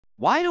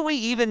Why do we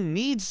even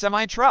need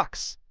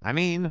semi-trucks? I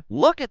mean,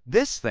 look at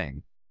this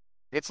thing.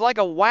 It's like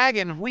a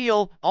wagon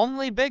wheel,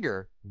 only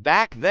bigger.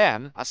 Back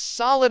then, a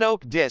solid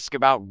oak disc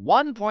about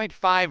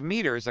 1.5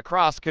 meters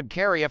across could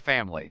carry a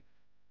family.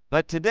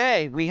 But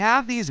today, we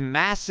have these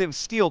massive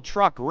steel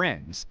truck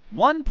rims,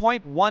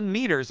 1.1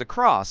 meters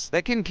across,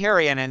 that can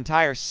carry an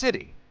entire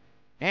city.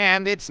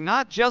 And it's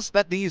not just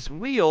that these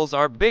wheels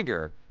are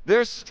bigger,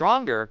 they're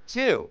stronger,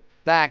 too.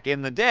 Back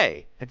in the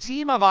day, a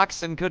team of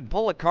oxen could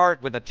pull a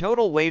cart with a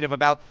total weight of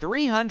about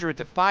 300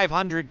 to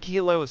 500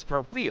 kilos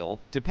per wheel,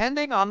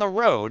 depending on the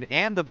road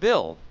and the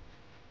build.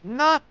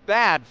 Not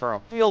bad for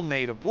a wheel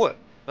made of wood,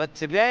 but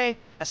today,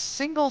 a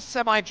single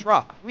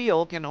semi-truck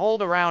wheel can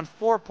hold around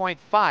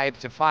 4.5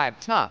 to 5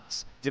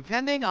 tons,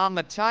 depending on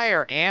the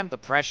tire and the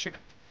pressure.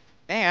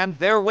 And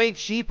they're way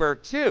cheaper,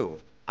 too.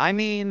 I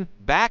mean,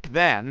 back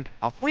then,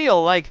 a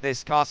wheel like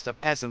this cost a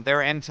peasant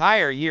their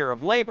entire year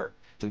of labor.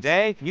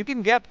 Today, you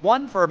can get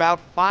one for about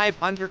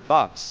 500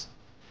 bucks.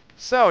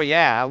 So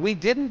yeah, we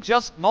didn't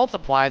just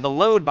multiply the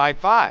load by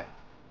 5.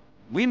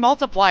 We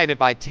multiplied it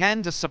by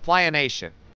 10 to supply a nation.